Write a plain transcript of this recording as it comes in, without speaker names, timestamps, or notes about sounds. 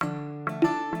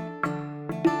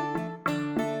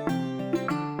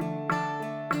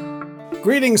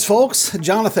Greetings, folks.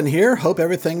 Jonathan here. Hope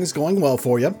everything's going well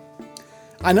for you.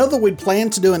 I know that we'd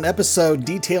planned to do an episode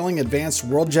detailing Advanced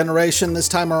World Generation this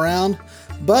time around,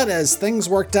 but as things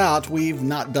worked out, we've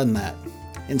not done that.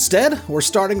 Instead, we're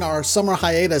starting our summer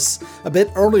hiatus a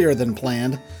bit earlier than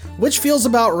planned, which feels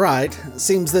about right. It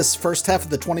seems this first half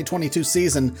of the 2022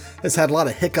 season has had a lot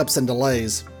of hiccups and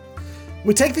delays.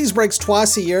 We take these breaks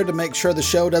twice a year to make sure the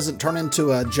show doesn't turn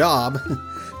into a job.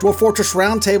 Dwarf Fortress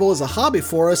Roundtable is a hobby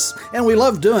for us, and we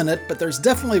love doing it, but there's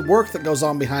definitely work that goes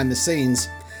on behind the scenes.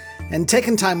 And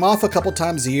taking time off a couple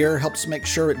times a year helps make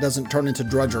sure it doesn't turn into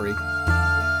drudgery.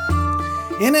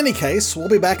 In any case, we'll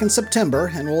be back in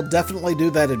September, and we'll definitely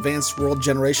do that Advanced World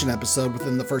Generation episode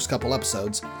within the first couple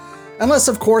episodes. Unless,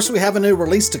 of course, we have a new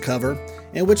release to cover,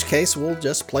 in which case we'll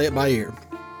just play it by ear.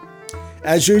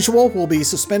 As usual, we'll be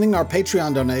suspending our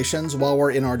Patreon donations while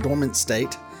we're in our dormant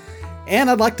state.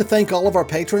 And I'd like to thank all of our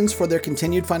patrons for their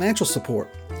continued financial support.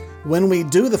 When we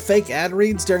do the fake ad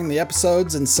reads during the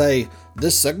episodes and say,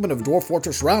 "This segment of Dwarf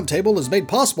Fortress Roundtable is made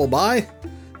possible by,"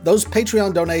 those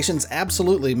Patreon donations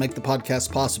absolutely make the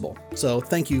podcast possible. So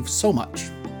thank you so much.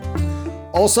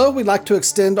 Also, we'd like to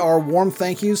extend our warm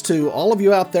thank yous to all of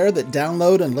you out there that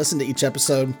download and listen to each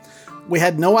episode. We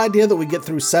had no idea that we'd get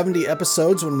through 70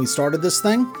 episodes when we started this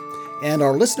thing, and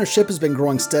our listenership has been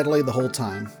growing steadily the whole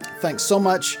time. Thanks so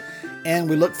much, and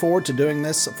we look forward to doing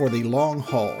this for the long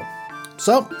haul.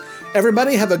 So,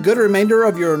 everybody have a good remainder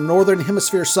of your Northern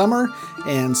Hemisphere summer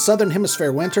and Southern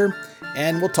Hemisphere winter,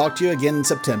 and we'll talk to you again in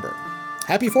September.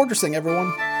 Happy fortressing,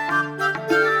 everyone!